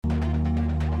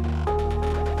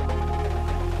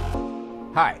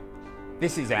Hi,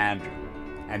 this is Andrew,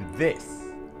 and this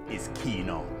is Keen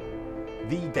On,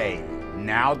 the daily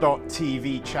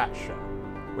now.tv chat show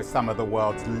with some of the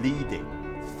world's leading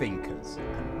thinkers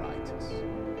and writers.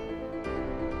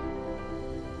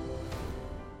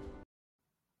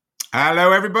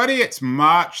 Hello, everybody. It's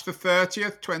March the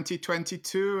 30th,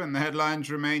 2022, and the headlines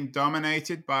remain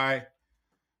dominated by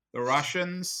the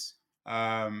Russians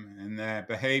and their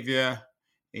behavior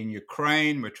in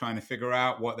Ukraine. We're trying to figure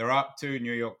out what they're up to.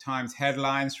 New York Times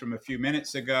headlines from a few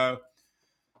minutes ago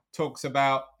talks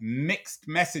about mixed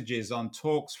messages on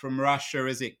talks from Russia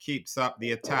as it keeps up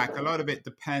the attack. A lot of it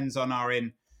depends on our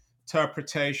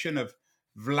interpretation of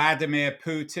Vladimir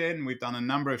Putin. We've done a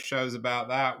number of shows about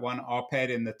that. One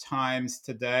op-ed in the Times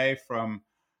today from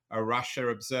a Russia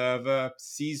observer,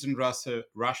 seasoned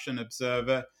Russian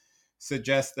observer,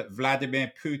 suggests that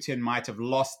Vladimir Putin might have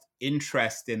lost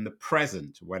interest in the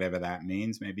present, whatever that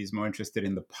means. Maybe he's more interested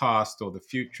in the past or the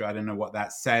future. I don't know what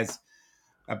that says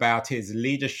about his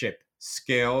leadership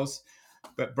skills.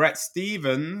 But Bret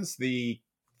Stephens, the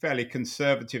fairly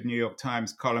conservative New York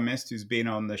Times columnist who's been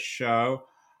on the show,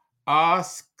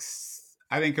 asks,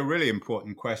 I think, a really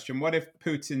important question. What if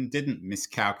Putin didn't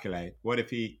miscalculate? What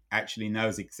if he actually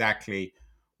knows exactly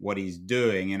what he's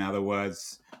doing? In other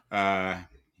words,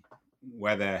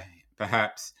 whether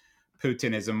perhaps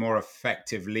Putin is a more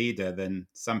effective leader than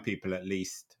some people, at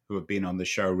least, who have been on the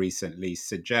show recently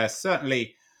suggest.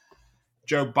 Certainly,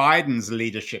 Joe Biden's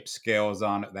leadership skills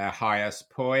aren't at their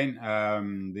highest point.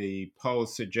 The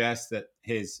polls suggest that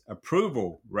his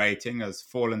approval rating has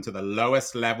fallen to the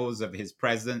lowest levels of his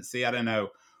presidency. I don't know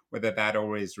whether that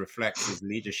always reflects his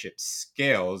leadership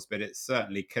skills, but it's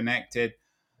certainly connected.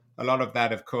 A lot of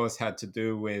that, of course, had to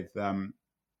do with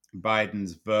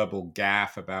Biden's verbal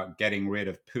gaffe about getting rid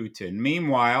of Putin.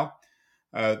 Meanwhile,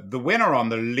 the winner on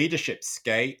the leadership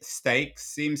stakes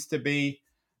seems to be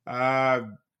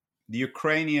the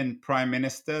Ukrainian Prime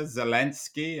Minister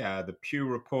Zelensky. The Pew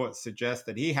report suggests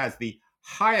that he has the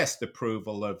highest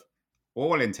approval of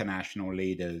all international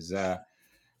leaders.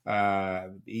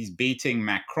 He's beating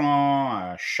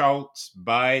Macron, Schultz,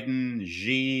 Biden,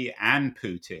 Xi, and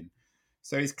Putin.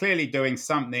 So he's clearly doing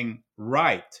something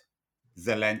right,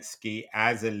 Zelensky,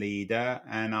 as a leader,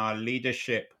 and our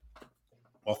leadership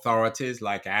authorities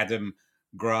like Adam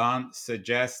Grant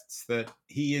suggests that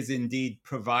he is indeed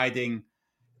providing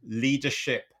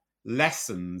leadership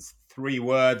lessons. 3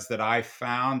 words that I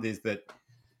found is that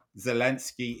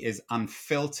Zelensky is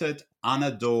unfiltered,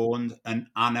 unadorned, and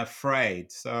unafraid.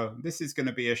 So this is going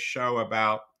to be a show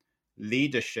about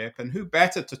leadership, and who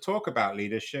better to talk about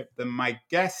leadership than my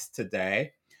guest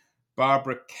today,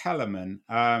 Barbara Kellerman.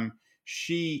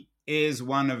 She is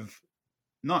one of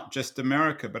not just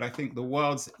America, but I think the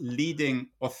world's leading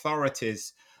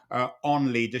authorities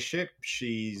on leadership.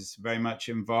 She's very much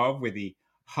involved with the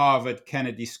Harvard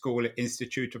Kennedy School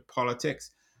Institute of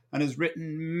Politics and has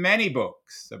written many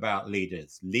books about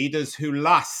leaders who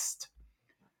lust,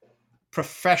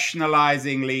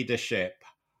 professionalizing leadership,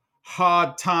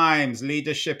 hard times,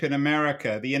 leadership in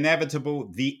America, the inevitable,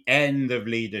 the end of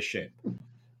leadership,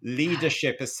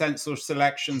 essential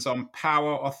selections on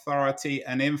power, authority,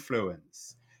 and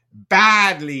influence,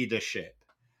 bad leadership,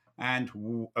 and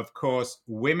of course,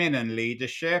 women in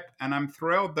leadership. And I'm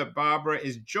thrilled that Barbara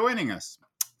is joining us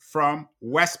from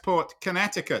Westport,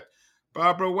 Connecticut.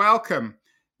 Barbara, welcome.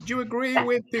 Do you agree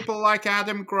with people like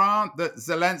Adam Grant that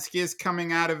Zelensky is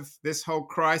coming out of this whole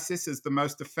crisis as the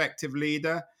most effective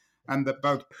leader, and that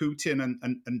both Putin and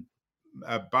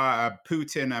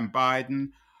Biden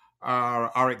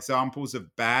are examples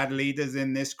of bad leaders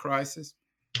in this crisis?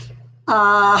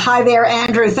 Hi there,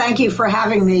 Andrew. Thank you for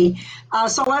having me.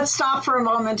 So let's stop for a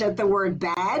moment at the word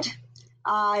bad.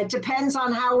 It depends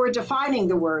on how we're defining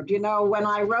the word. You know, when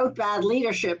I wrote Bad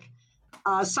Leadership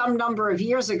some number of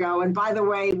years ago, and by the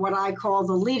way, what I call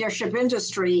the leadership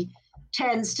industry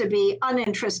tends to be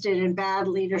uninterested in bad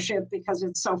leadership because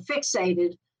it's so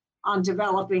fixated on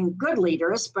developing good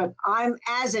leaders, but I'm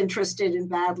as interested in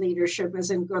bad leadership as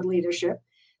in good leadership.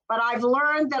 But I've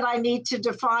learned that I need to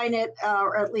define it,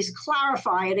 or at least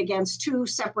clarify it, against 2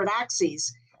 separate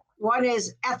axes. One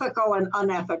is ethical and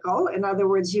unethical. In other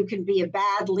words, you can be a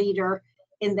bad leader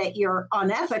in that you're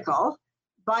unethical,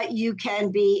 but you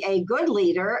can be a good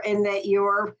leader in that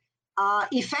you're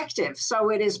effective.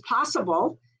 So it is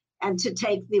possible, and to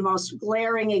take the most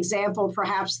glaring example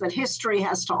perhaps that history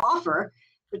has to offer,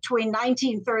 between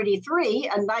 1933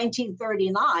 and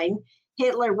 1939,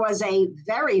 Hitler was a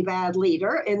very bad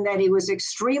leader in that he was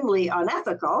extremely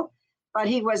unethical, but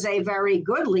he was a very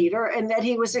good leader in that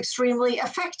he was extremely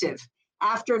effective.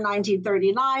 After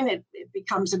 1939, it it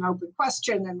becomes an open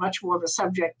question and much more of a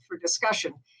subject for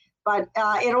discussion. But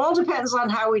it all depends on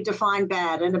how we define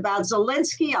bad. And about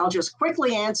Zelensky, I'll just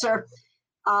quickly answer.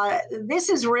 This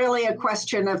is really a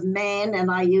question of man, and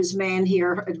I use man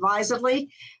here advisedly.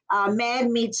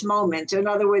 Man meets moment. In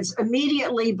other words,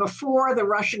 immediately before the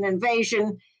Russian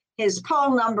invasion, his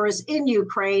poll numbers in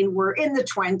Ukraine were in the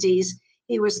 20s.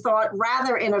 He was thought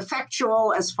rather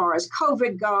ineffectual as far as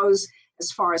COVID goes,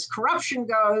 as far as corruption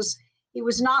goes. He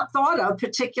was not thought of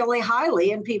particularly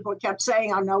highly, and people kept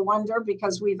saying, oh, no wonder,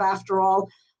 because we've, after all,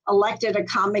 elected a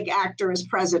comic actor as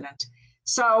president.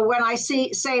 So when I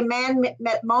say man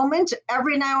met moment,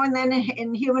 every now and then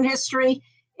in human history,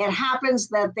 it happens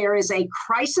that there is a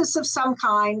crisis of some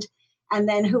kind, and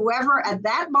then whoever at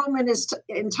that moment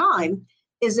in time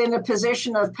is in a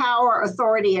position of power,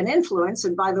 authority, and influence,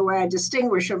 and by the way, I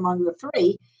distinguish among the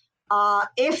three,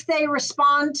 if they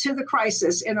respond to the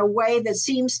crisis in a way that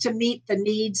seems to meet the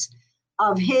needs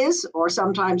of his or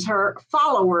sometimes her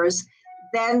followers,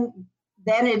 then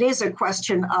it is a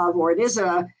question of, or it is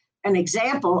an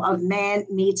example of man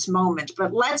meets moment.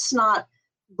 But let's not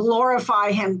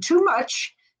glorify him too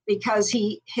much, because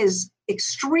his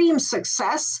extreme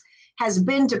success has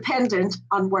been dependent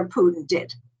on what Putin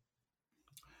did.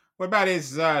 What about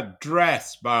his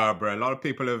dress, Barbara? A lot of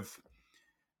people have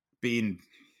been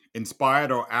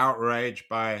inspired or outraged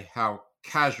by how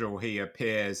casual he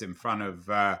appears in front of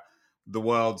the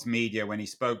world's media. When he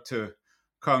spoke to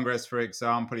Congress, for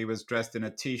example, he was dressed in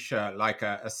a T-shirt like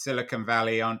a Silicon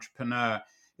Valley entrepreneur.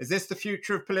 Is this the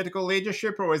future of political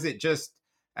leadership, or is it just,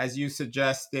 as you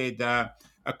suggested,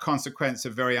 a consequence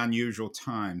of very unusual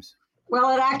times?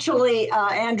 Well, it actually,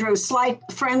 Andrew, slight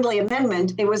friendly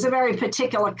amendment. It was a very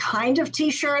particular kind of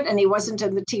T-shirt, and he wasn't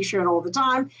in the T-shirt all the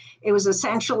time. It was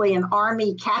essentially an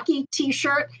army khaki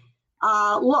T-shirt.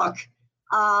 Look,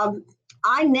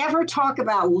 I never talk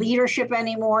about leadership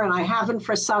anymore, and I haven't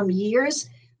for some years,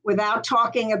 without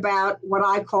talking about what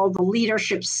I call the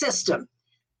leadership system.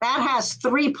 That has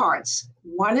three parts.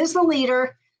 One is the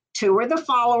leader. Two are the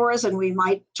followers, and we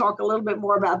might talk a little bit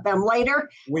more about them later.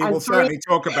 We will certainly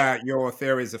talk about your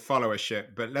theories of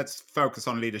followership, but let's focus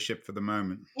on leadership for the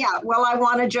moment. Yeah, well, I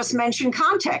want to just mention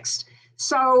context.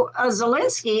 So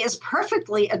Zelensky is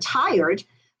perfectly attired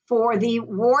for the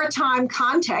wartime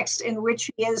context in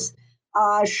which he is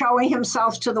showing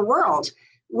himself to the world.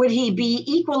 Would he be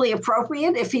equally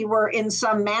appropriate if he were in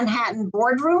some Manhattan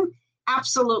boardroom?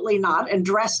 Absolutely not, and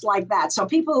dressed like that. So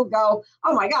people who go,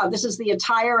 oh my God, this is the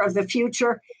attire of the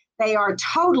future, they are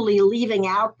totally leaving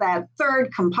out that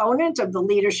third component of the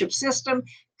leadership system.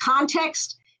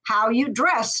 Context, how you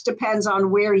dress depends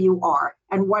on where you are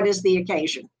and what is the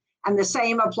occasion. And the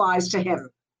same applies to him.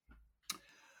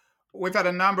 We've had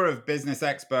a number of business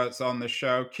experts on the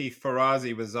show. Keith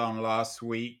Ferrazzi was on last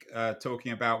week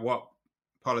talking about what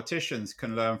politicians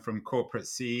can learn from corporate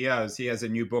CEOs. He has a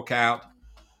new book out,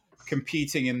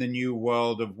 Competing in the New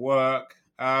World of Work.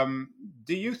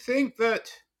 Do you think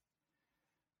that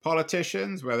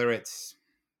politicians, whether it's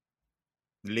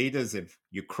leaders of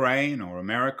Ukraine or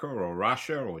America or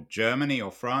Russia or Germany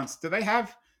or France, do they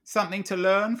have something to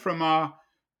learn from our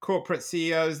corporate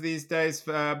CEOs these days,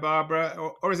 Barbara?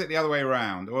 Or is it the other way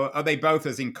around? Or are they both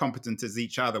as incompetent as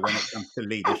each other when it comes to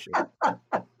leadership?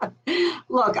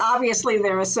 Look, obviously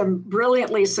there are some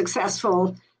brilliantly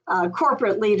successful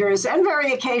corporate leaders, and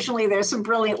very occasionally there's some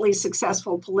brilliantly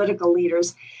successful political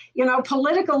leaders. You know,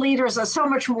 political leaders are so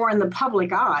much more in the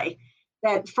public eye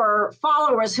that for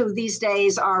followers who these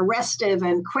days are restive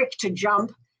and quick to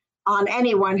jump on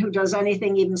anyone who does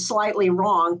anything even slightly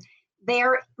wrong,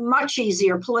 they're much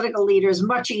easier, political leaders,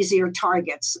 much easier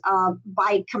targets.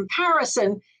 By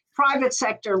comparison, private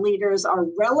sector leaders are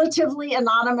relatively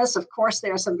anonymous. Of course,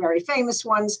 there are some very famous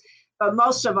ones, but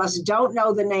most of us don't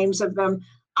know the names of them.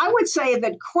 I would say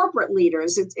that corporate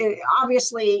leaders,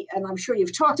 obviously, and I'm sure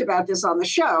you've talked about this on the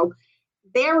show,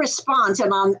 their response,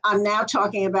 and I'm now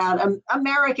talking about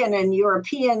American and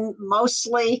European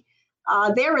mostly,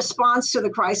 their response to the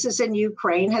crisis in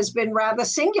Ukraine has been rather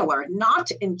singular, not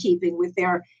in keeping with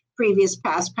their previous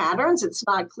past patterns. It's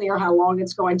not clear how long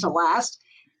it's going to last,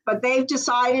 but they've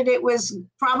decided it was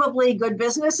probably good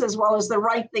business as well as the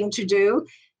right thing to do,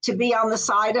 to be on the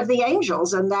side of the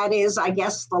angels. And that is, I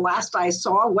guess, the last I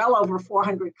saw, well over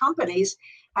 400 companies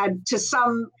had, to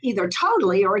some either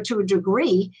totally or to a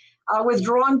degree,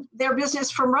 withdrawn their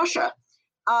business from Russia.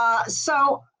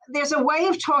 So there's a way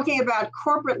of talking about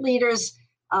corporate leaders,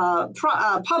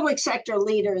 public sector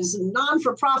leaders,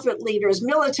 non-for-profit leaders,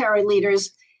 military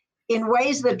leaders, in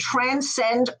ways that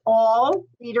transcend all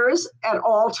leaders at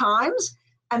all times.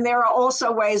 And there are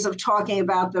also ways of talking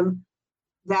about them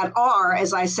that are,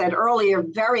 as I said earlier,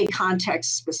 very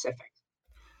context specific.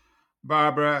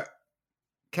 Barbara,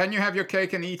 can you have your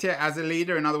cake and eat it as a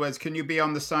leader? In other words, can you be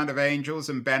on the side of angels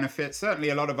and benefit? Certainly,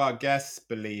 a lot of our guests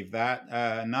believe that.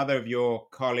 Another of your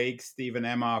colleagues, Stephen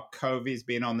M.R. Covey, has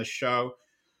been on the show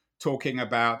talking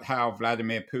about how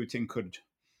Vladimir Putin could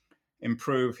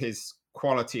improve his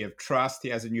quality of trust. He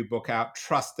has a new book out,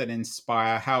 Trust and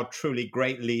Inspire, How Truly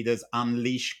Great Leaders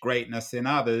Unleash Greatness in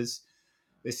Others.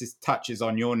 This touches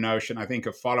on your notion, I think,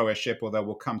 of followership, although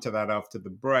we'll come to that after the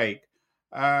break.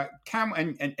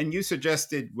 And you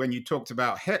suggested when you talked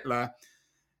about Hitler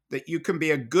that you can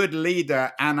be a good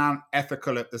leader and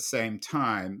unethical at the same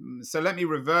time. So let me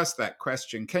reverse that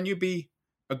question. Can you be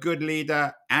a good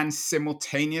leader and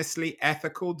simultaneously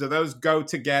ethical? Do those go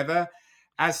together?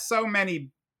 As so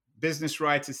many business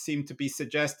writers seem to be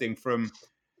suggesting, from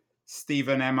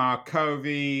Stephen M.R.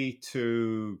 Covey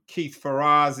to Keith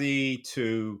Ferrazzi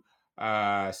to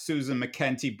Susan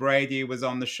McKenty Brady was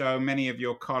on the show, many of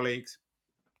your colleagues.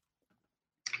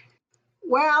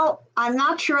 Well, I'm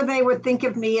not sure they would think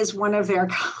of me as one of their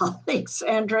colleagues,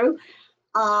 Andrew.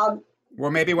 Well,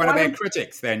 maybe one of their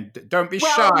critics then. Don't be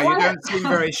shy. You don't seem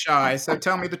very shy. So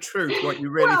tell me the truth, what you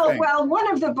really think. Well, one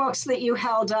of the books that you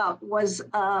held up was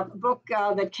a book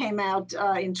that came out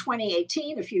in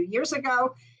 2018, a few years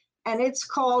ago, and it's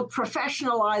called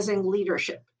Professionalizing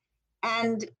Leadership.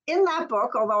 And in that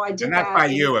book, although I did and that's by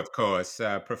you, of course,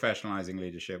 Professionalizing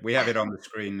Leadership. We have it on the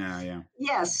screen now, yeah.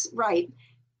 Yes, right.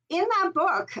 In that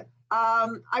book,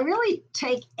 I really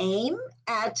take aim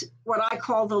at what I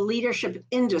call the leadership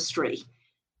industry.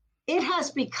 It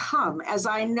has become, as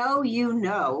I know you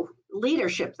know,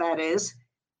 leadership, that is,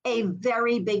 a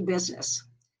very big business.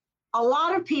 A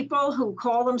lot of people who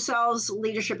call themselves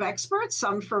leadership experts,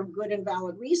 some for good and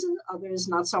valid reason, others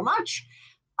not so much,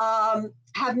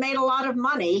 have made a lot of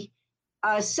money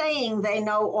saying they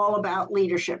know all about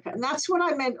leadership. And that's what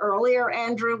I meant earlier,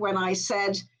 Andrew, when I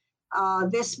said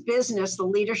this business, the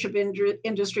leadership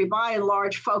industry, by and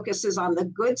large, focuses on the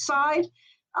good side.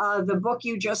 The book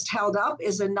you just held up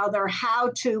is another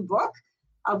how-to book,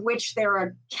 of which there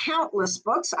are countless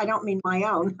books. I don't mean my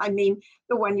own. I mean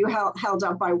the one you held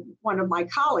up by one of my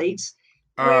colleagues.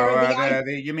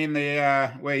 You mean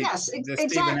the yes,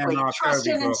 exactly. Trust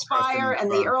and Inspire, and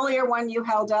the earlier one you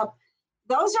held up.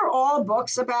 Those are all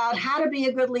books about how to be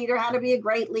a good leader, how to be a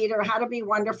great leader, how to be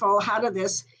wonderful, how to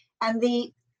this. And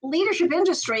the leadership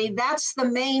industry, that's the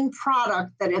main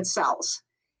product that it sells.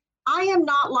 I am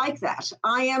not like that.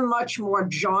 I am much more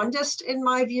jaundiced in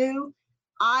my view.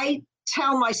 I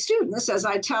tell my students, as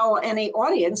I tell any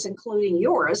audience, including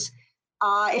yours,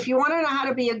 if you want to know how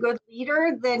to be a good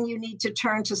leader, then you need to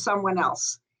turn to someone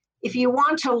else. If you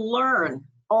want to learn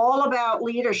all about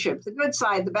leadership, the good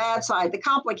side, the bad side, the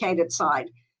complicated side,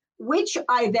 which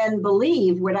I then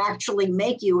believe would actually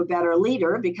make you a better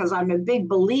leader, because I'm a big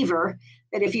believer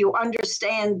that if you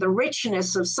understand the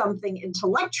richness of something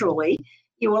intellectually,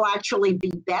 you will actually be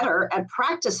better at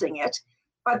practicing it.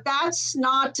 But that's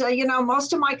not,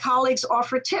 most of my colleagues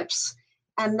offer tips,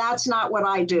 and that's not what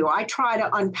I do. I try to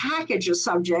unpackage a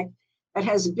subject that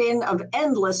has been of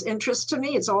endless interest to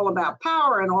me. It's all about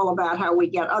power and all about how we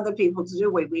get other people to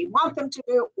do what we want them to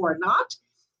do or not.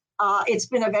 It's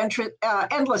been of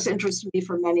endless interest to me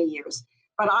for many years.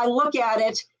 But I look at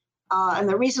it, and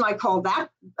the reason I call that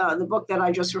the book that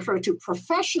I just referred to,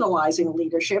 Professionalizing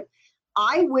Leadership,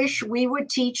 I wish we would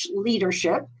teach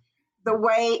leadership the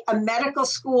way a medical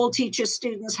school teaches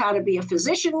students how to be a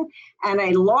physician, and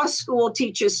a law school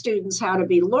teaches students how to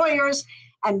be lawyers.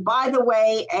 And by the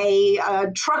way, a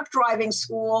truck driving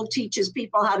school teaches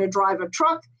people how to drive a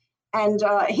truck, and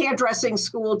a hairdressing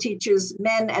school teaches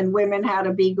men and women how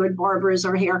to be good barbers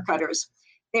or haircutters.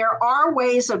 There are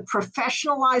ways of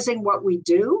professionalizing what we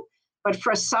do, but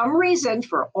for some reason,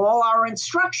 for all our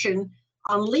instruction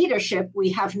on leadership,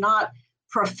 we have not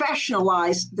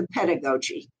professionalized the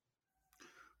pedagogy.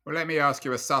 Well, let me ask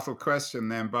you a subtle question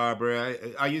then, Barbara.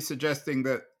 Are you suggesting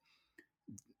that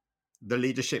the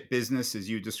leadership business, as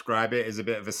you describe it, is a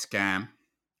bit of a scam?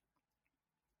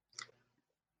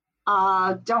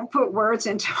 Don't put words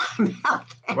into my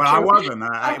mouth. Well, I wasn't.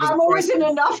 I'm always in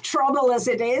enough trouble as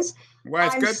it is. Well,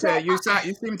 it's good to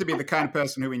you seem to be the kind of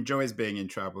person who enjoys being in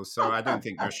trouble, so I don't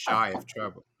think you're shy of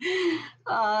trouble.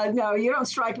 No, you don't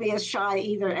strike me as shy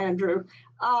either, Andrew.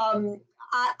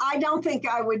 I don't think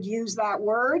I would use that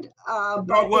word.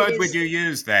 What word would you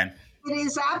use then? It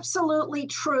is absolutely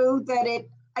true that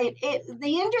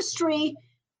the industry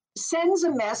sends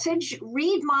a message: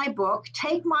 read my book,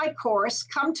 take my course,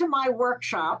 come to my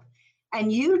workshop,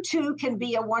 and you too can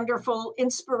be a wonderful,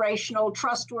 inspirational,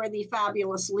 trustworthy,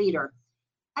 fabulous leader.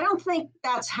 I don't think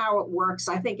that's how it works.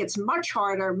 I think it's much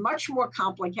harder, much more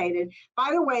complicated.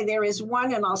 By the way, there is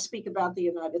one, and I'll speak about the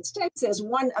United States, there's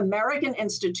one American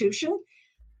institution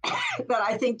that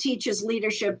I think teaches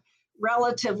leadership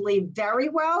relatively very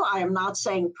well. I am not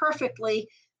saying perfectly,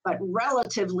 but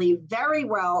relatively very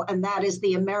well, and that is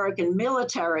the American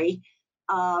military.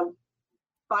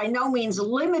 By no means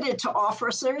limited to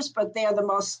officers, but they're the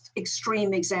most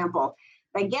extreme example.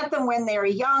 They get them when they're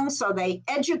young, so they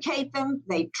educate them,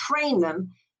 they train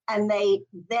them, and they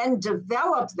then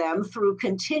develop them through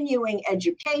continuing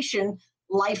education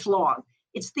lifelong.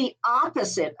 It's the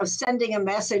opposite of sending a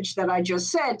message that I just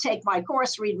said, take my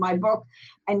course, read my book,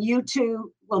 and you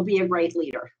too will be a great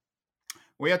leader.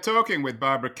 We are talking with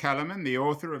Barbara Kellerman, the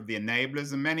author of The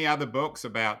Enablers and many other books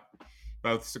about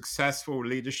both successful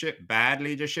leadership, bad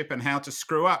leadership, and how to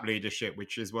screw up leadership,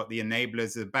 which is what The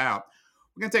Enablers is about.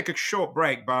 We're going to take a short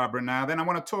break, Barbara, now. Then I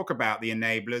want to talk about The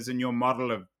Enablers and your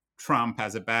model of Trump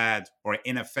as a bad or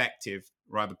ineffective,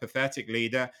 rather pathetic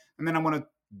leader. And then I want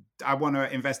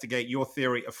to investigate your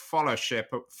theory of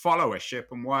followership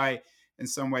and why, in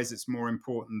some ways, it's more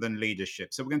important than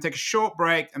leadership. So we're going to take a short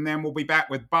break, and then we'll be back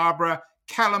with Barbara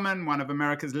Kellerman, one of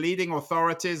America's leading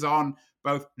authorities on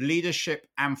both leadership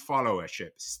and followership.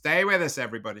 Stay with us,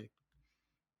 everybody.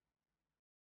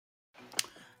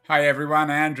 Hi, everyone.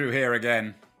 Andrew here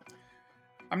again.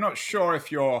 I'm not sure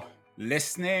if you're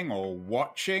listening or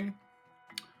watching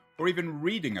or even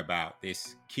reading about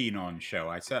this Keen On show.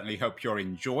 I certainly hope you're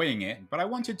enjoying it, but I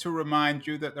wanted to remind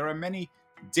you that there are many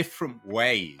different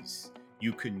ways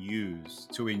you can use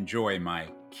to enjoy my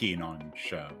Keen On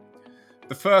show.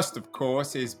 The first, of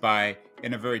course, is by,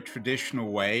 in a very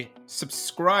traditional way,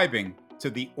 subscribing to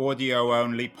the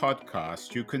audio-only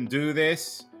podcast. You can do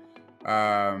this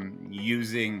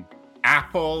using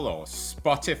Apple or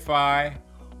Spotify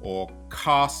or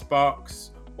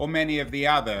Castbox or many of the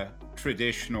other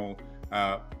traditional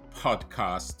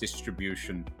podcast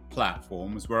distribution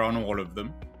platforms. We're on all of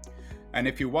them. And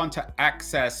if you want to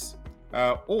access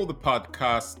all the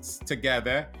podcasts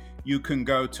together, you can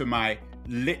go to my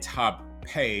LitHub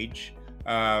page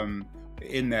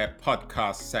in their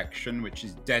podcast section, which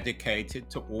is dedicated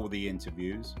to all the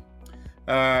interviews.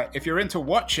 If you're into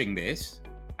watching this,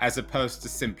 as opposed to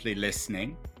simply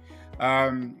listening,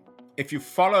 if you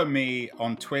follow me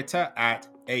on Twitter at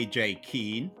AJ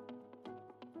Keen,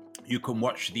 you can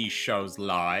watch these shows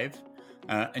live,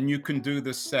 and you can do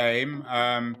the same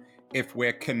if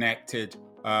we're connected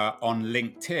on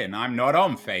LinkedIn. I'm not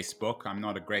on Facebook. I'm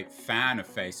not a great fan of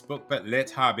Facebook, but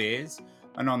LitHub is.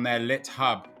 And on their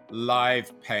LitHub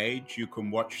live page, you can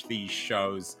watch these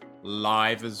shows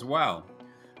live as well.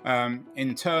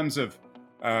 In terms of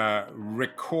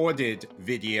recorded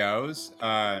videos,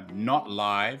 not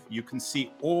live, you can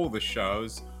see all the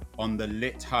shows on the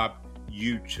LitHub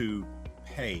YouTube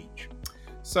page.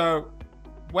 So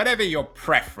whatever your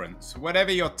preference,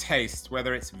 whatever your taste,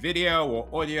 whether it's video or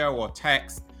audio or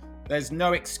text, there's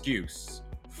no excuse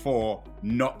for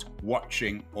not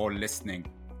watching or listening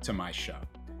to my show.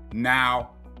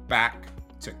 Now, back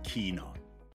to Keen On.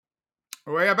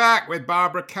 We are back with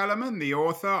Barbara Kellerman, the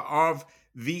author of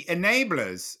The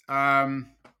Enablers,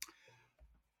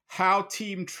 How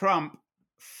Team Trump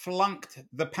Flunked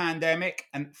the Pandemic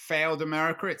and Failed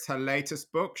America. It's her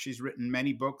latest book. She's written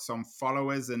many books on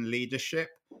followers and leadership.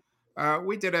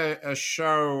 We did a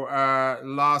show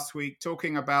last week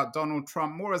talking about Donald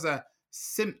Trump more as a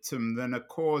symptom than a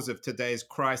cause of today's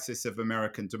crisis of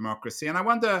American democracy. And I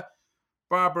wonder,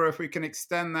 Barbara, if we can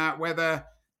extend that, whether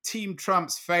Team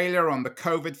Trump's failure on the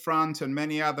COVID front and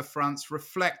many other fronts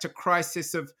reflect a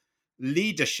crisis of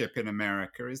leadership in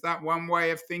America. Is that one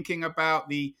way of thinking about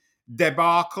the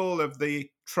debacle of the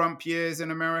Trump years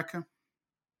in America?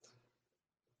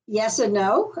 Yes and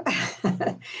no.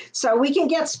 So we can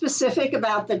get specific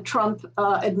about the Trump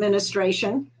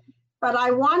administration, but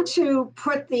I want to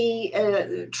put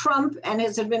the Trump and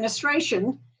his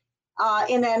administration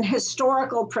in an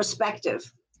historical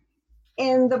perspective.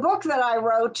 In the book that I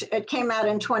wrote, it came out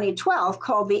in 2012,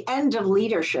 called The End of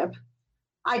Leadership,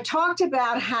 I talked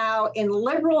about how in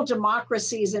liberal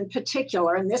democracies in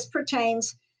particular, and this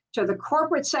pertains to the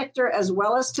corporate sector as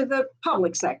well as to the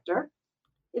public sector,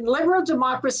 in liberal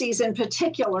democracies in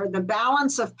particular, the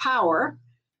balance of power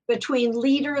between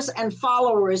leaders and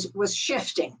followers was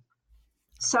shifting.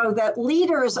 So that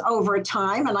leaders over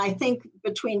time, and I think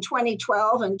between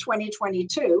 2012 and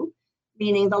 2022,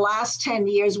 meaning the last 10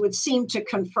 years, would seem to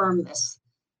confirm this.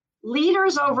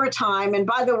 Leaders over time, and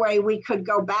by the way, we could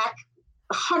go back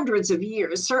hundreds of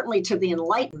years, certainly to the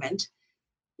Enlightenment,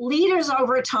 leaders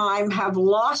over time have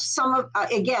lost some of,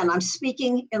 again, I'm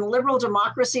speaking in liberal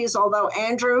democracies, although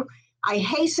Andrew, I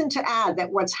hasten to add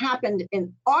that what's happened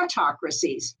in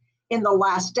autocracies in the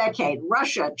last decade,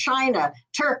 Russia, China,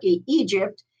 Turkey,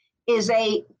 Egypt, is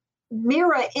a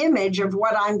mirror image of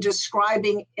what I'm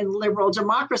describing in liberal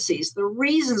democracies. The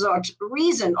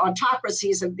reason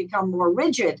autocracies have become more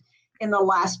rigid in the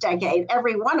last decade,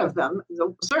 every one of them,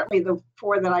 certainly the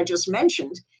four that I just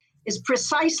mentioned, is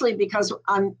precisely because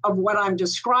of what I'm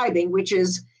describing, which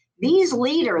is these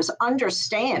leaders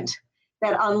understand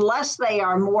that unless they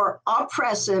are more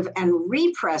oppressive and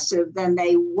repressive than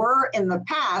they were in the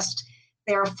past,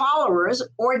 their followers,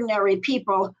 ordinary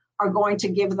people, are going to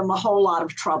give them a whole lot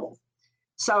of trouble.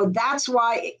 So that's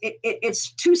why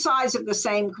it's two sides of the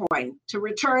same coin. To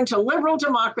return to liberal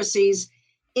democracies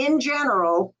in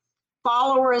general,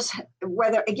 followers,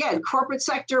 whether, again, corporate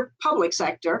sector, public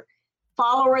sector,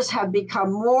 followers have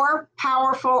become more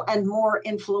powerful and more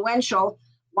influential,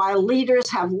 while leaders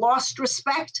have lost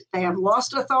respect, they have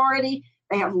lost authority,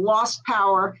 they have lost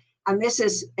power. And this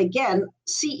is, again,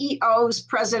 CEOs,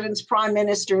 presidents, prime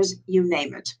ministers, you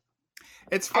name it.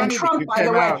 It's funny. And Trump, by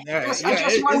the way,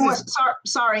 just one more,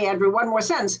 sorry, Andrew, one more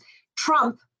sentence.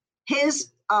 Trump,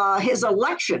 his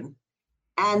election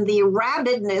and the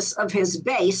rabidness of his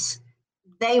base,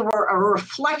 they were a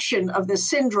reflection of the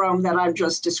syndrome that I'm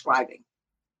just describing.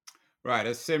 Right,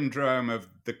 a syndrome of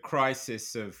the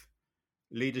crisis of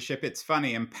leadership. It's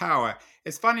funny, and power.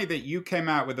 It's funny that you came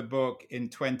out with a book in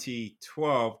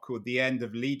 2012 called The End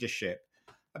of Leadership.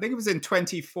 I think it was in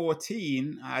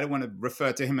 2014. I don't want to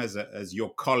refer to him as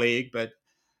your colleague, but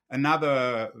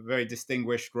another very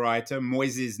distinguished writer,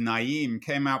 Moises Naim,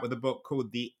 came out with a book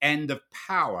called The End of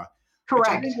Power. Correct.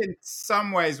 Which I think in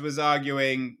some ways was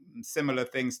arguing similar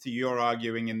things to you're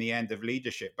arguing in The End of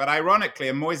Leadership. But ironically,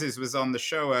 and Moises was on the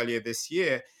show earlier this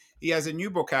year, he has a new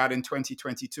book out in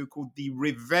 2022 called The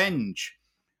Revenge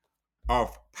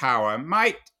of Power.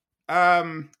 Might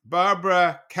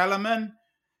Barbara Kellerman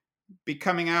be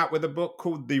coming out with a book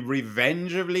called The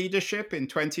Revenge of Leadership in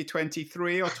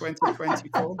 2023 or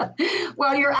 2024?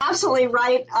 Well, you're absolutely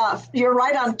right. You're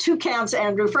right on two counts,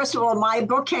 Andrew. First of all, my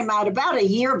book came out about a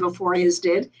year before his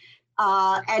did.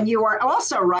 And you are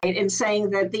also right in saying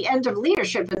that The End of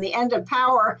Leadership and The End of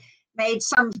Power made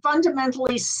some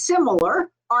fundamentally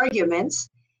similar arguments.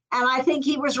 And I think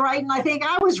he was right, and I think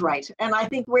I was right. And I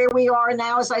think where we are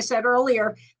now, as I said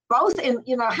earlier, both in,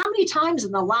 how many times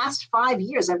in the last 5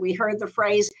 years have we heard the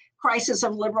phrase crisis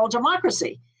of liberal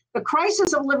democracy? The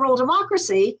crisis of liberal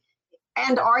democracy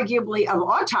and arguably of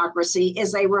autocracy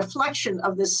is a reflection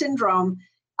of the syndrome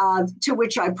to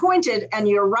which I pointed. And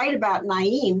you're right about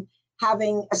Naim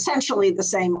having essentially the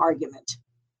same argument.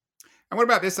 And what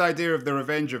about this idea of the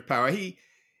revenge of power?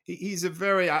 He's a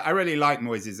very, I really like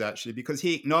Moises actually, because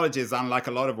he acknowledges, unlike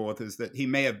a lot of authors, that he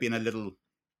may have been a little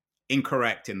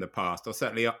incorrect in the past, or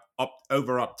certainly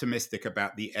over-optimistic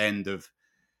about the end of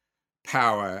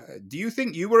power. Do you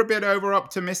think you were a bit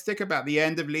over-optimistic about the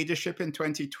end of leadership in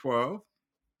 2012?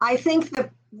 I think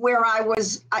that where I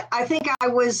was, I think I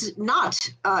was not.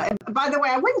 By the way,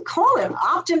 I wouldn't call it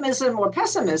optimism or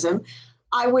pessimism.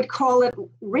 I would call it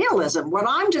realism. What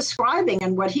I'm describing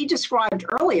and what he described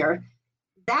earlier,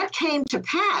 that came to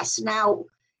pass. Now,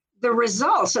 the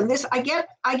results, and this, I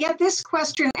get this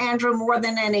question, Andrew, more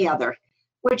than any other,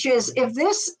 which is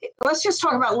let's just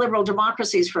talk about liberal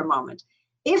democracies for a moment.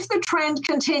 If the trend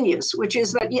continues, which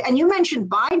is that, and you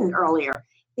mentioned Biden earlier,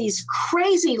 these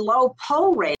crazy low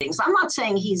poll ratings. I'm not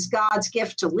saying he's God's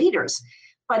gift to leaders,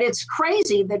 but it's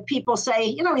crazy that people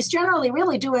say, he's generally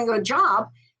really doing a good job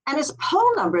and his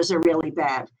poll numbers are really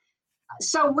bad.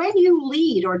 So when you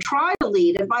lead or try to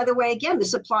lead, and by the way, again,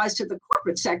 this applies to the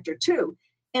corporate sector too,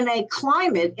 in a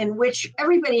climate in which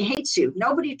everybody hates you,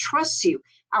 nobody trusts you,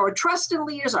 our trust in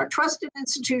leaders, our trust in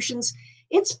institutions,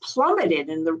 it's plummeted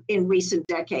in recent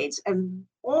decades. And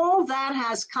all that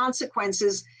has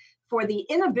consequences for the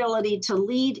inability to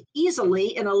lead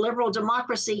easily in a liberal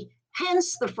democracy,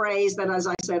 hence the phrase that, as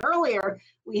I said earlier,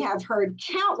 we have heard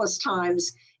countless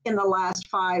times in the last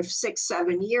 5, 6,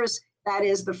 7 years. That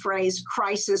is the phrase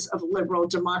crisis of liberal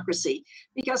democracy,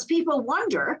 because people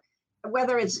wonder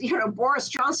whether it's Boris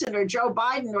Johnson or Joe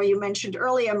Biden, or you mentioned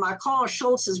earlier Macron.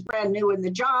 Schultz is brand new in the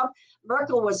job.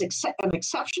 Merkel was an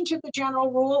exception to the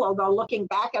general rule, although looking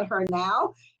back at her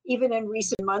now, even in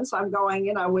recent months, I'm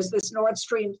going, was this Nord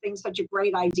Stream thing such a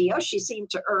great idea? She seemed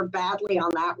to err badly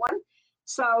on that one.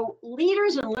 So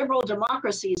leaders in liberal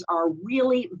democracies are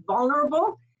really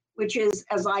vulnerable, which is,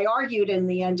 as I argued in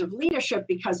The End of Leadership,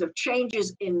 because of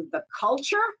changes in the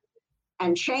culture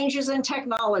and changes in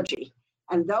technology.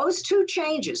 And those two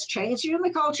changes in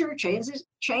the culture,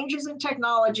 changes in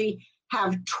technology,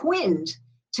 have twinned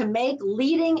to make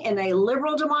leading in a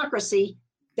liberal democracy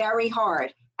very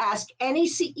hard. Ask any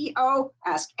CEO,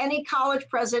 ask any college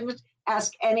president,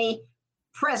 ask any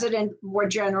president more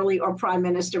generally, or prime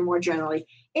minister more generally.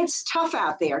 It's tough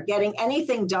out there getting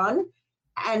anything done.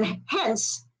 And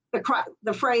hence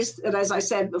the phrase that, as I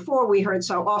said before, we heard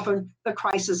so often, the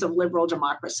crisis of liberal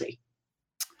democracy.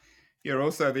 You're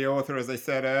also the author, as I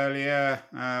said earlier,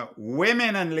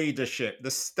 Women and Leadership,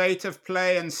 the State of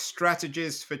Play and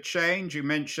Strategies for Change. You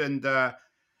mentioned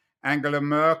Angela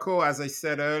Merkel. As I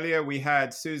said earlier, we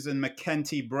had Susan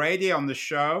McKenty Brady on the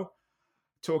show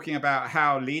talking about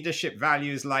how leadership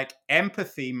values like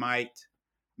empathy might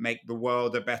make the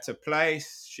world a better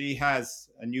place. She has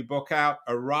a new book out,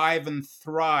 Arrive and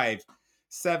Thrive,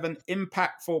 7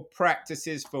 impactful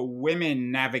practices for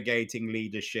women navigating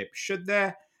leadership. Should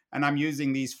there, and I'm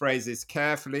using these phrases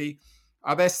carefully,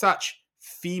 are there such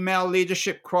female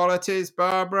leadership qualities,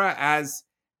 Barbara, as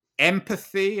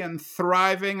empathy and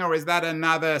thriving, or is that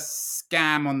another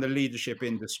scam on the leadership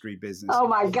industry business? Oh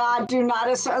my God, do not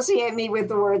associate me with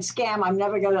the word scam. I'm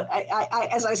never going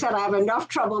to, as I said, I have enough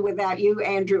trouble without you,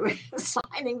 Andrew,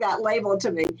 assigning that label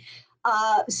to me.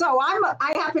 So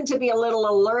I happen to be a little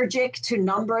allergic to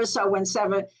numbers. So when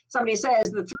somebody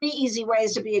says the 3 easy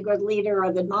ways to be a good leader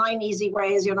or the 9 easy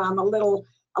ways, I'm a little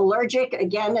allergic.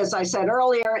 Again, as I said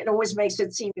earlier, it always makes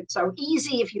it seem it's so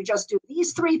easy. If you just do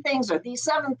these 3 things or these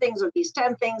 7 things or these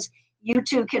 10 things, you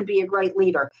too can be a great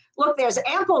leader. Look, there's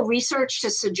ample research to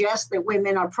suggest that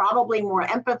women are probably more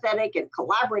empathetic and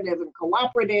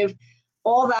collaborative,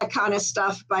 all that kind of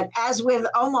stuff. But as with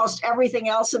almost everything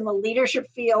else in the leadership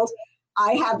field,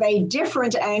 I have a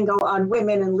different angle on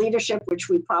women in leadership, which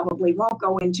we probably won't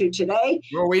go into today.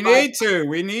 Well, we need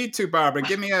to, Barbara.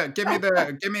 Give me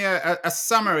a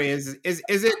summary. Is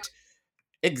it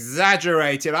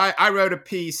exaggerated? I wrote a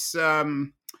piece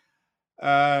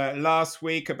last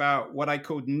week about what I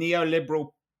called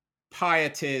neoliberal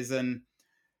pieties and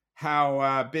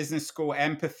how business school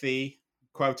empathy,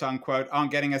 quote unquote,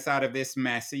 aren't getting us out of this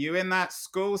mess. Are you in that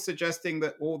school suggesting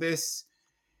that all this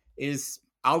is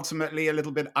ultimately a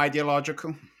little bit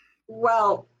ideological?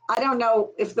 Well, I don't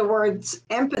know if the words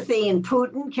empathy and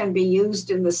Putin can be used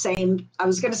in the same, I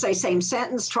was going to say same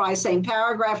sentence, try same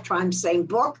paragraph, try same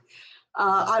book.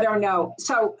 I don't know.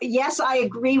 So yes, I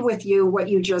agree with you, what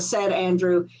you just said,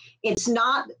 Andrew. It's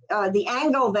not the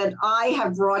angle that I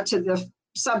have brought to the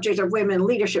subject of women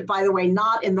leadership, by the way,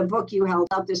 not in the book you held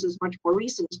up. This is much more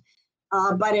recent.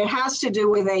 But it has to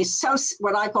do with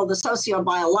what I call the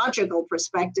sociobiological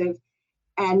perspective.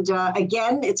 And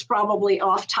again, it's probably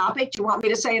off topic. Do you want me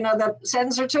to say another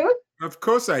sentence or 2? Of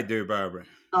course I do, Barbara.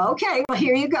 Okay, well,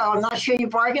 here you go. I'm not sure you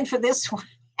bargained for this one,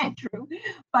 Andrew.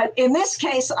 But in this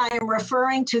case, I am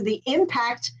referring to the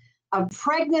impact of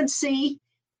pregnancy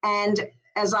and,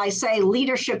 as I say,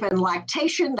 leadership and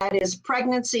lactation, that is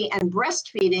pregnancy and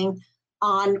breastfeeding,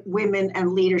 on women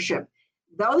and leadership.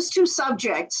 Those 2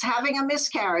 subjects, having a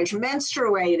miscarriage,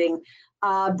 menstruating,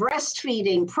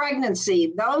 breastfeeding,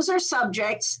 pregnancy, those are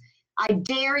subjects. I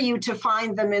dare you to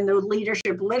find them in the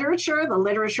leadership literature, the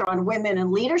literature on women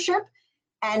and leadership.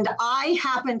 And I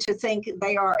happen to think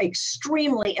they are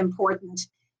extremely important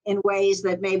in ways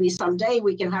that maybe someday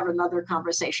we can have another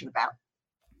conversation about.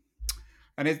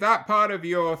 And is that part of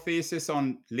your thesis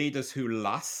on leaders who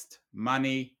lust?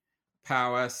 Money,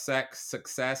 power, sex,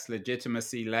 success,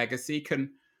 legitimacy, legacy? Can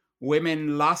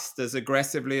women lust as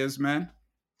aggressively as men?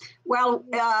 Well,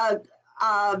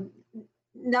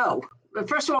 no.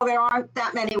 First of all, there aren't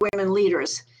that many women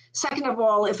leaders. Second of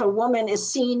all, if a woman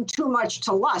is seen too much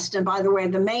to lust, and by the way,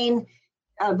 the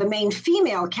main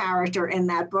female character in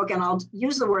that book, and I'll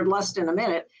use the word lust in a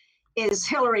minute, is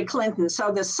Hillary Clinton.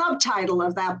 So the subtitle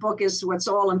of that book is what's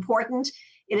all important.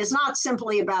 It is not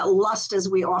simply about lust as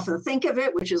we often think of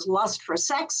it, which is lust for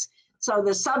sex. So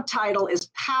the subtitle is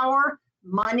Power,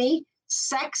 Money,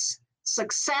 Sex,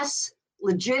 Success,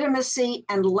 Legitimacy,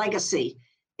 and Legacy.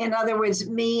 In other words,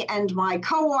 me and my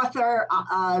co-author,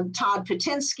 Todd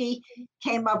Patinsky,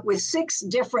 came up with 6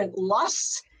 different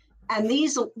lusts. And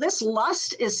this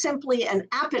lust is simply an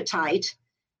appetite,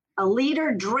 a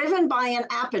leader driven by an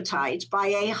appetite, by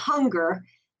a hunger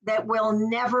that will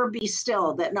never be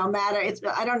stilled, that no matter,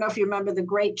 I don't know if you remember the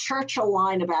great Churchill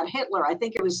line about Hitler, I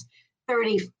think it was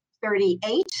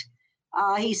 38.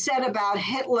 He said about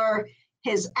Hitler,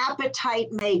 his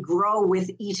appetite may grow with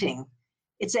eating.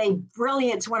 It's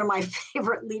one of my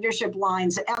favorite leadership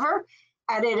lines ever.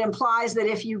 And it implies that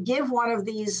if you give one of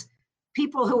these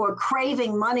people who are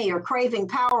craving money or craving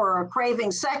power or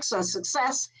craving sex or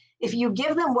success, if you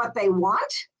give them what they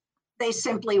want, they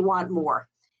simply want more.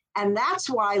 And that's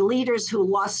why leaders who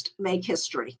lust make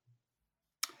history.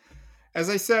 As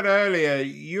I said earlier,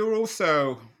 you're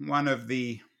also one of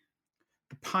the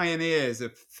pioneers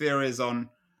of theories on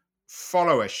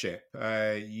followership.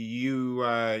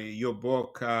 Your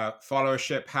book,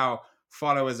 Followership, How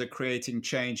Followers Are Creating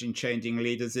Change and Changing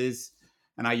Leaders is,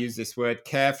 and I use this word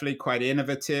carefully, quite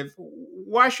innovative.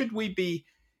 Why should we be,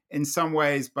 in some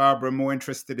ways, Barbara, more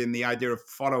interested in the idea of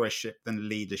followership than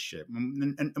leadership?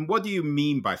 And what do you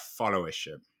mean by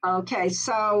followership? Okay,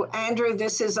 so Andrew,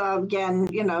 this is again,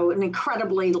 an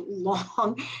incredibly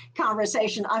long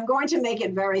conversation. I'm going to make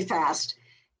it very fast.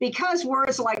 Because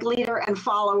words like leader and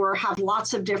follower have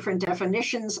lots of different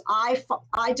definitions, I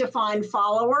define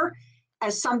follower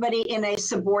as somebody in a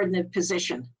subordinate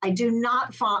position. I do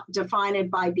not define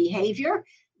it by behavior.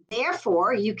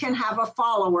 Therefore, you can have a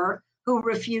follower who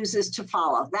refuses to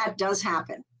follow. That does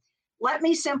happen. Let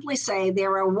me simply say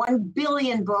there are 1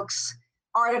 billion books,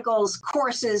 articles,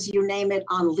 courses, you name it,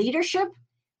 on leadership.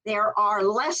 There are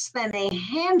less than a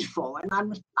handful, and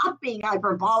I'm not being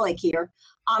hyperbolic here,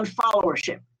 on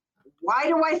followership. Why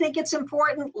do I think it's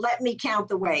important? Let me count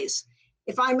the ways.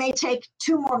 If I may take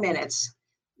 2 more minutes.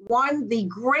 One, the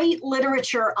great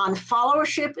literature on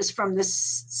followership is from the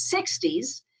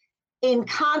 60s, in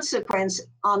consequence,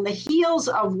 on the heels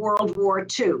of World War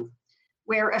II,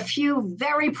 where a few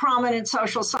very prominent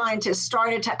social scientists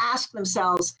started to ask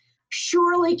themselves,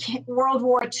 surely World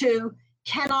War II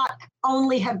cannot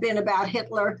only have been about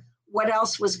Hitler. What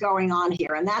else was going on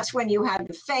here? And that's when you had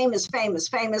the famous,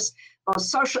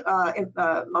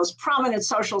 most prominent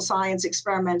social science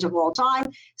experiment of all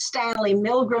time, Stanley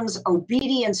Milgram's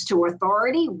obedience to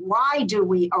authority. Why do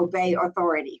we obey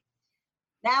authority?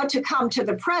 Now, to come to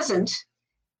the present,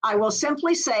 I will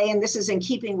simply say, and this is in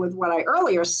keeping with what I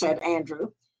earlier said,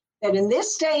 Andrew, that in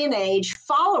this day and age,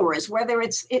 followers, whether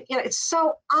it's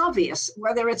so obvious,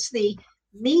 whether it's the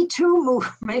Me Too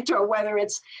movement or whether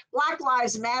it's Black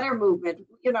Lives Matter movement,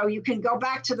 you can go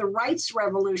back to the rights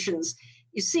revolutions.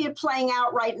 You see it playing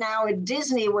out right now at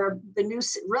Disney, where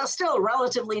the still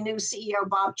relatively new CEO,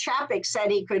 Bob Chapek, said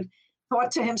he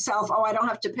thought to himself, oh, I don't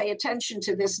have to pay attention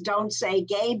to this Don't Say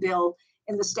Gay bill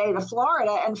in the state of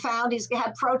Florida, and found he's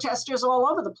had protesters all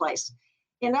over the place.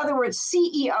 In other words,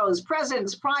 CEOs,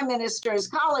 presidents, prime ministers,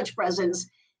 college presidents,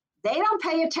 they don't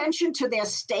pay attention to their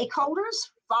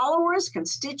stakeholders, followers,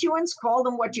 constituents, call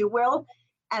them what you will,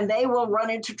 and they will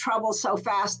run into trouble so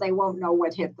fast they won't know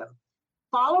what hit them.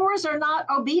 Followers are not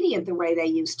obedient the way they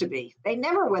used to be. They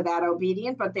never were that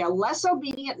obedient, but they're less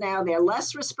obedient now. They're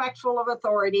less respectful of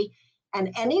authority.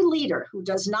 And any leader who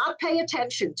does not pay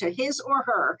attention to his or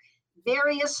her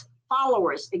various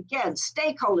followers, again,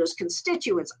 stakeholders,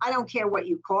 constituents, I don't care what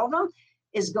you call them,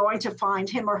 is going to find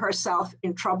him or herself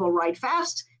in trouble right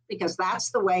fast, because that's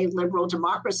the way liberal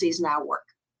democracies now work.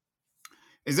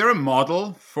 Is there a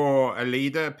model for a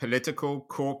leader, political,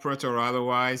 corporate, or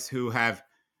otherwise, who have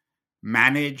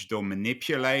managed or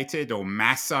manipulated or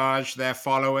massaged their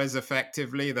followers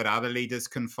effectively that other leaders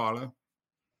can follow?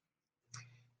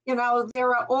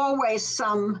 There are always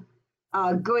some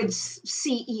good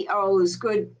CEOs,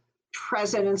 good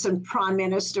presidents and prime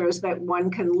ministers that one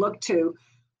can look to.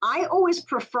 I always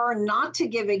prefer not to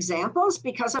give examples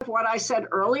because of what I said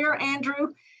earlier, Andrew.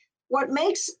 What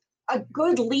makes a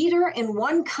good leader in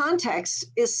one context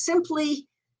is simply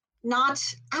not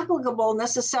applicable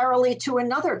necessarily to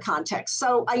another context.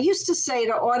 So I used to say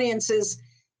to audiences,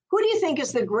 who do you think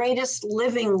is the greatest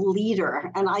living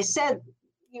leader? And I said,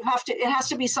 it has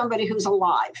to be somebody who's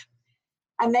alive.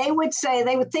 And they would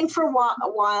think for a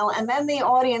while, and then the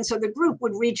audience or the group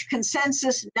would reach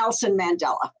consensus, Nelson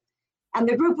Mandela. And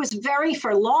the group was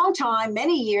for a long time,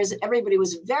 many years, everybody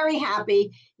was very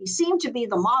happy. He seemed to be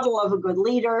the model of a good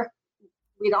leader.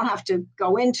 We don't have to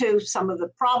go into some of the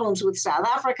problems with South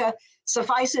Africa.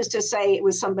 Suffices to say it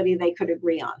was somebody they could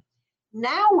agree on.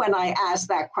 Now, when I ask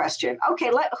that question, okay,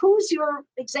 who's your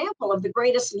example of the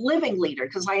greatest living leader?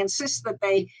 Because I insist that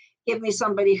they give me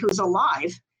somebody who's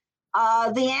alive.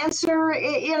 The answer,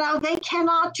 they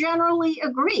cannot generally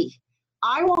agree.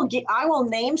 I will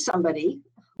name somebody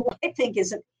who I think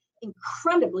is an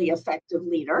incredibly effective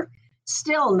leader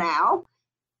still now.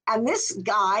 And this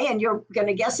guy, and you're going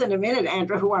to guess in a minute,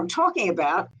 Andrew, who I'm talking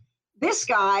about, this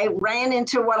guy ran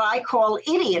into what I call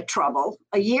idiot trouble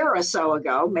a year or so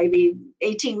ago, maybe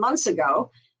 18 months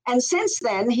ago. And since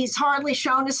then, he's hardly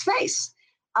shown his face.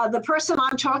 The person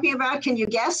I'm talking about, can you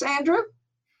guess, Andrew?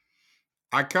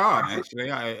 I can't,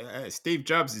 actually. Steve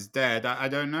Jobs is dead. I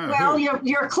don't know. Well,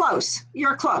 you're close.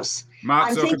 You're close. Mark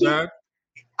Zuckerberg?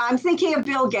 I'm thinking of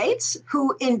Bill Gates,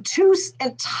 who in 2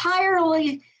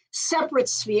 entirely separate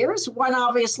spheres, one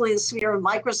obviously the sphere of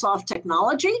Microsoft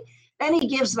technology, then he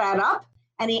gives that up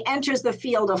and he enters the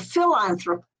field of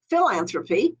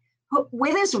philanthropy.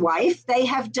 With his wife, they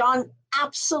have done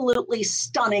absolutely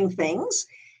stunning things,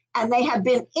 and they have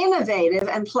been innovative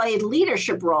and played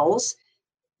leadership roles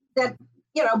that,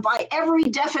 by every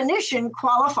definition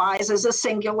qualifies as a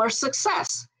singular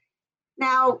success.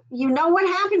 Now, what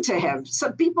happened to him.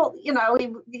 So people, he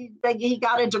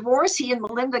got a divorce. He and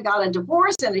Melinda got a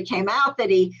divorce, and it came out that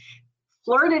he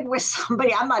flirted with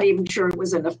somebody. I'm not even sure it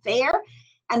was an affair.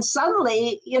 And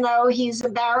suddenly, he's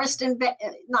embarrassed and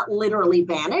not literally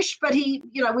banished, but we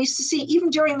used to see, even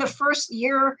during the first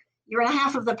year and a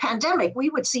half of the pandemic, we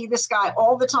would see this guy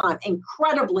all the time,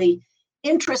 incredibly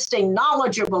interesting,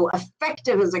 knowledgeable,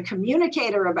 effective as a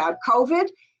communicator about COVID.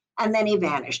 And then he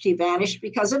vanished. He vanished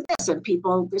because of this. And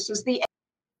this is the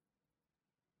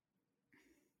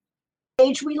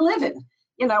age we live in.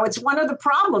 It's one of the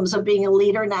problems of being a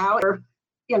leader now, or,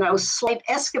 slight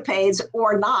escapades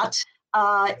or not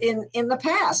in the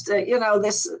past.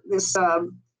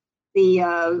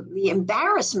 The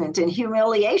embarrassment and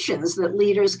humiliations that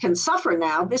leaders can suffer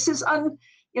now. This is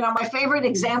my favorite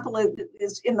example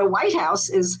is in the White House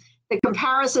is the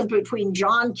comparison between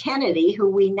John Kennedy, who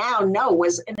we now know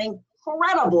was an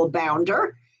incredible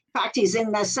bounder. In fact, he's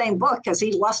in the same book because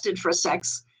he lusted for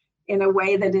sex in a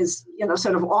way that is,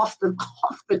 sort of off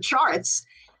the charts.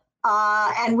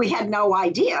 And we had no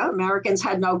idea. Americans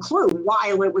had no clue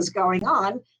while it was going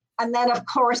on. And then, of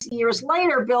course, years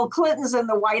later, Bill Clinton's in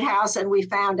the White House, and we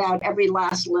found out every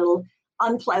last little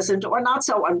unpleasant or not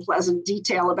so unpleasant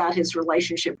detail about his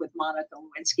relationship with Monica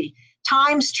Lewinsky.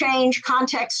 Times change,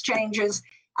 context changes,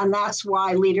 and that's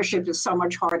why leadership is so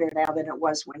much harder now than it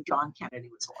was when John Kennedy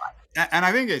was alive. And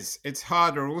I think it's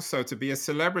harder also to be a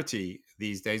celebrity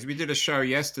these days. We did a show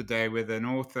yesterday with an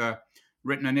author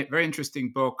written a very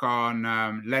interesting book on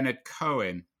Leonard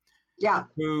Cohen,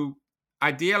 who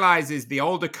idealizes the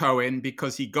older Cohen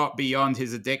because he got beyond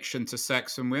his addiction to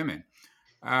sex and women.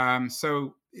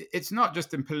 So it's not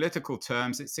just in political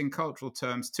terms, it's in cultural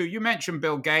terms too. You mentioned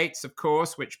Bill Gates, of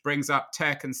course, which brings up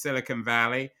tech and Silicon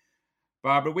Valley.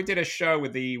 Barbara, we did a show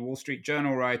with the Wall Street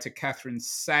Journal writer Catherine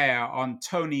Sayer on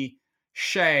Tony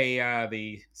Hsieh,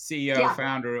 the CEO,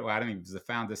 founder, well, I don't think he was the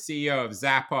founder, CEO of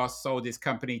Zappos, sold his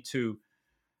company to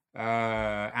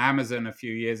Amazon a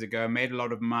few years ago, made a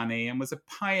lot of money, and was a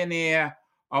pioneer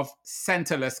of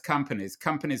centerless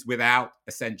companies without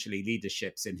essentially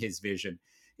leaderships in his vision.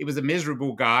 He was a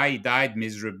miserable guy. He died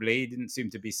miserably. He didn't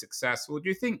seem to be successful. Do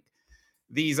you think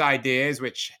these ideas,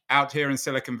 which out here in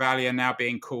Silicon Valley are now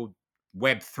being called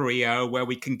Web 3.0, where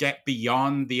we can get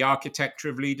beyond the architecture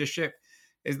of leadership,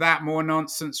 is that more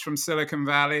nonsense from Silicon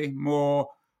Valley? More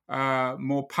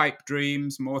pipe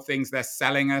dreams, more things they're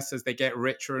selling us as they get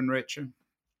richer and richer?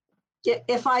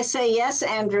 If I say yes,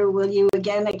 Andrew, will you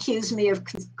again accuse me of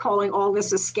calling all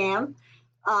this a scam?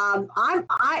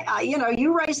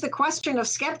 You raised the question of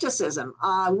skepticism.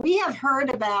 We have heard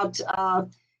about,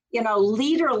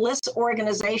 leaderless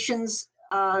organizations,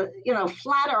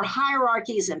 flatter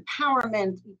hierarchies,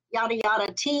 empowerment, yada,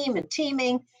 yada, team and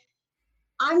teaming.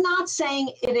 I'm not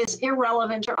saying it is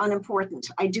irrelevant or unimportant.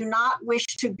 I do not wish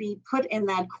to be put in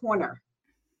that corner.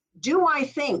 Do I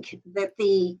think that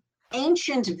the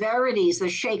ancient verities, the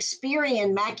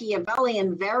Shakespearean,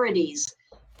 Machiavellian verities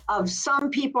of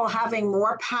some people having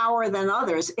more power than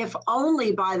others, if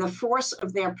only by the force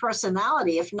of their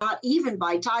personality, if not even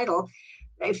by title,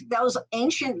 if those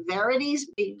ancient verities,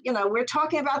 we're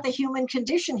talking about the human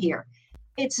condition here.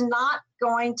 It's not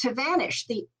going to vanish.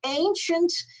 The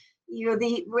ancient,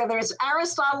 whether it's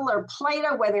Aristotle or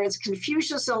Plato, whether it's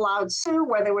Confucius or Lao Tzu,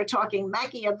 whether we're talking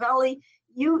Machiavelli,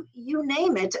 you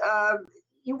name it.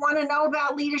 You want to know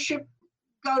about leadership,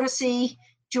 go to see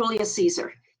Julius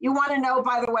Caesar. You want to know,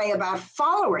 by the way, about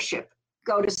followership,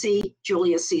 go to see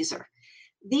Julius Caesar.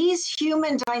 These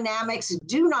human dynamics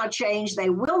do not change. They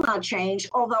will not change,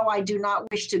 although I do not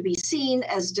wish to be seen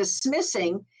as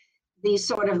dismissing the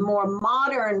sort of more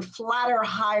modern, flatter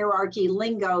hierarchy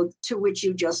lingo to which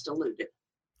you just alluded.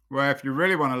 Well, if you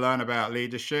really want to learn about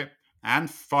leadership and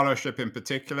followership in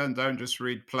particular, and don't just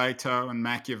read Plato and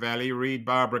Machiavelli, read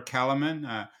Barbara Kellerman,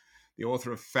 the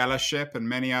author of Fellowship and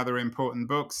many other important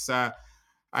books.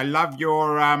 I love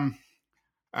your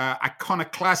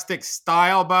iconoclastic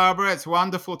style, Barbara. It's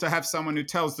wonderful to have someone who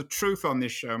tells the truth on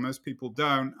this show. Most people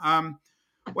don't.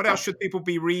 What else should people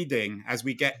be reading as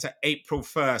we get to April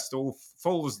 1st, All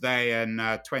Fool's Day in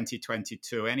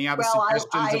 2022? Any other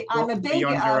suggestions? I'm a big,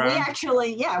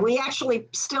 we actually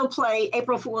still play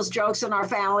April Fool's jokes in our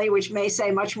family, which may say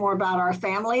much more about our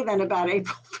family than about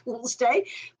April Fool's Day.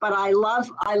 But I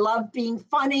love being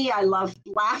funny. I love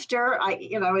laughter.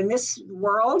 In this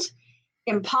world,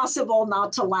 impossible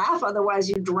not to laugh, otherwise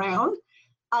you drown.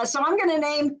 So I'm going to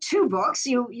name two books.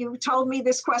 You told me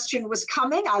this question was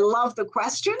coming. I love the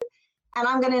question. And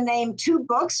I'm going to name two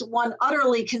books, one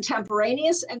utterly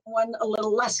contemporaneous and one a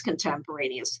little less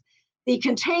contemporaneous. The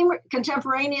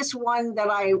contemporaneous one that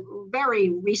I very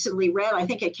recently read, I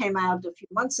think it came out a few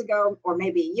months ago, or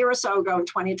maybe a year or so ago in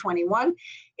 2021.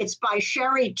 It's by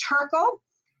Sherry Turkle.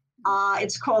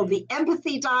 It's called The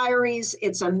Empathy Diaries.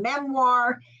 It's a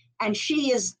memoir, and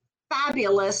she is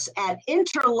fabulous at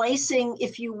interlacing,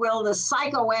 if you will, the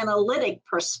psychoanalytic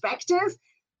perspective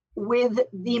with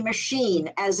the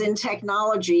machine, as in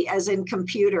technology, as in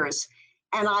computers.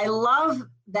 And I love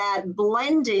that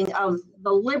blending of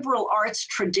the liberal arts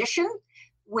tradition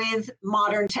with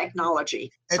modern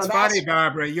technology. It's funny,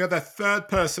 Barbara, you're the third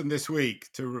person this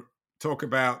week to talk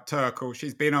about Turkle.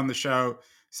 She's been on the show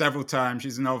several times.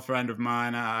 She's an old friend of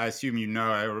mine. I assume you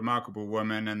know her, a remarkable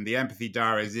woman. And The Empathy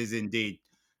Diaries is indeed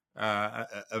a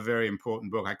very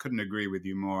important book. I couldn't agree with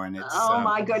you more. And it's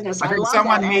my goodness, I think love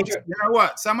someone that, needs. Andrew. You know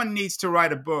what? Someone needs to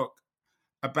write a book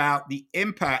about the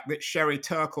impact that Sherry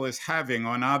Turkle is having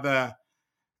on other,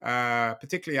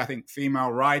 particularly I think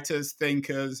female writers,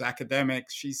 thinkers,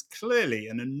 academics. She's clearly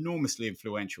an enormously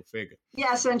influential figure.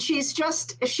 Yes, and she's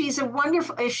a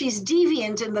wonderful. She's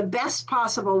deviant in the best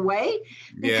possible way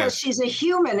because she's a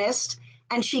humanist.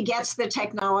 And she gets the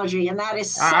technology, and that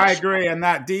is I agree. And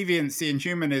that deviancy and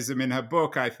humanism in her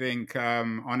book, I think,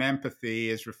 on empathy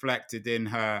is reflected in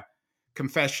her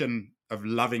confession of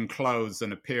loving clothes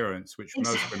and appearance, which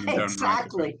most women don't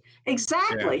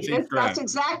Exactly. Yeah, That's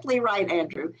exactly right,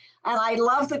 Andrew. And I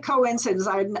love the coincidence.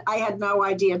 I had no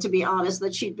idea, to be honest,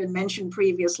 that she'd been mentioned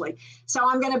previously. So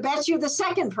I'm going to bet you the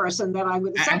second person that I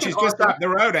would. And she's just up the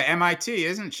road at MIT,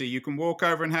 isn't she? You can walk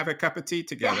over and have a cup of tea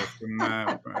together from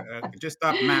just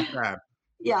up Mass Ave.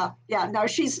 Yeah. No,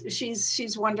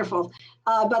 she's wonderful.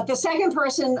 But the second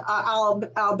person, I'll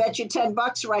bet you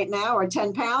 $10 right now, or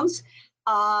 £10.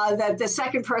 That the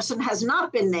second person has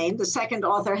not been named. The second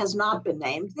author has not been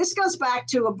named. This goes back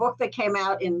to a book that came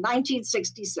out in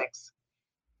 1966.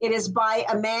 It is by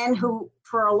a man who,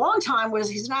 for a long time,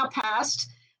 he's now passed,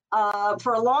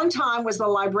 for a long time was the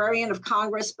Librarian of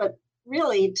Congress, but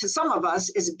really, to some of us,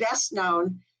 is best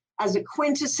known as a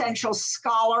quintessential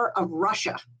scholar of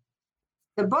Russia.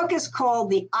 The book is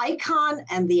called The Icon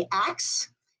and the Axe.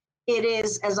 It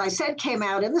is, as I said, came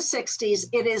out in the 60s.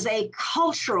 It is a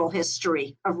cultural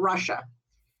history of Russia.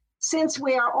 Since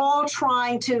we are all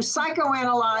trying to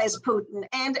psychoanalyze Putin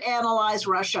and analyze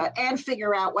Russia and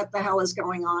figure out what the hell is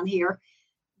going on here,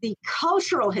 the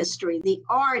cultural history, the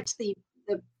art, the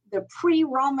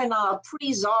pre-Romanov,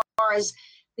 pre-Tsars,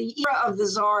 the era of the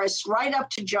Tsars, right up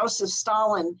to Joseph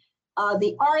Stalin,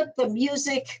 the art, the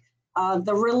music,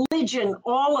 the religion,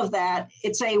 all of that.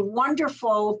 It's a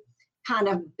wonderful kind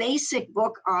of basic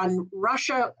book on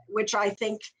Russia, which I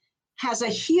think has a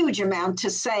huge amount to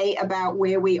say about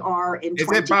where we are in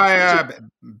 2020. Is it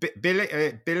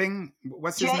by Billing?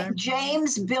 What's his name?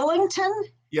 James Billington.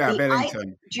 Yeah,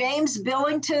 Billington. James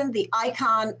Billington, The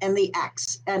Icon and the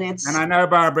Axe. And I know,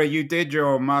 Barbara, you did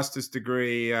your master's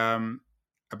degree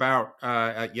about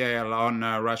at Yale on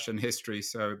Russian history.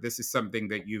 So this is something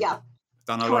that you've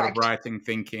done a lot of writing,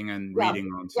 thinking, and reading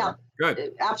on. So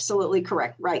good. Absolutely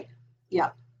correct. Right.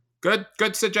 Yeah.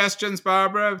 Good suggestions,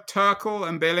 Barbara, Turkle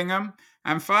and Billingham.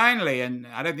 And finally, and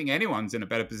I don't think anyone's in a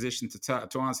better position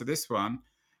to answer this one,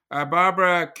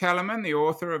 Barbara Kellerman, the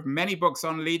author of many books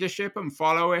on leadership and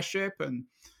followership, and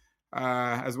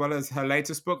as well as her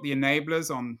latest book, The Enablers,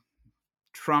 on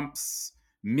Trump's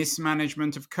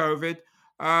mismanagement of COVID.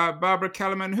 Barbara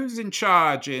Kellerman, who's in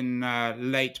charge in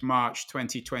late March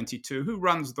 2022? Who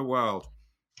runs the world?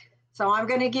 So I'm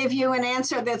going to give you an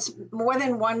answer that's more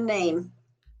than one name.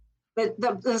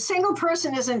 The single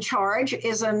person is in charge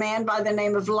is a man by the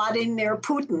name of Vladimir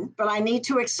Putin, but I need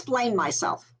to explain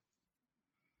myself.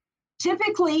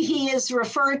 Typically, he is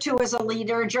referred to as a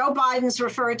leader. Joe Biden's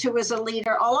referred to as a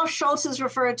leader. Olaf Scholz is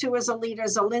referred to as a leader.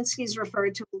 Zelensky's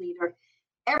referred to a leader.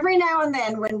 Every now and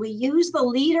then, when we use the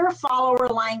leader-follower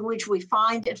language, we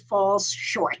find it falls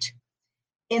short.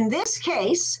 In this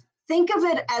case, think of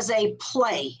it as a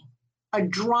play, a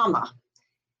drama.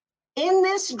 In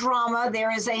this drama,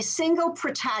 there is a single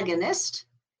protagonist,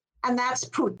 and that's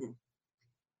Putin.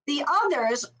 The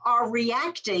others are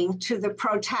reacting to the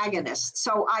protagonist.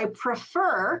 So I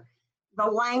prefer the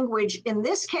language in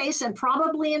this case, and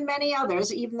probably in many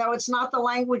others, even though it's not the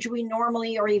language we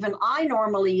normally, or even I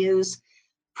normally use.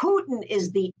 Putin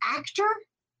is the actor,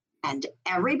 and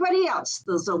everybody else,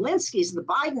 the Zelenskys, the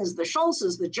Bidens, the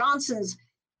Scholzes, the Johnsons,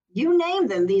 you name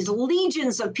them, these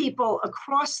legions of people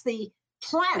across the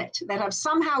planet that have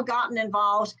somehow gotten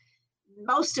involved,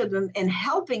 most of them in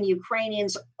helping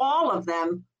Ukrainians, all of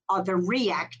them are the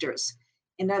reactors.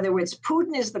 In other words,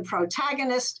 Putin is the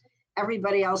protagonist,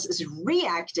 everybody else is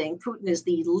reacting. Putin is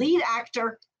the lead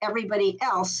actor, everybody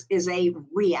else is a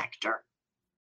reactor.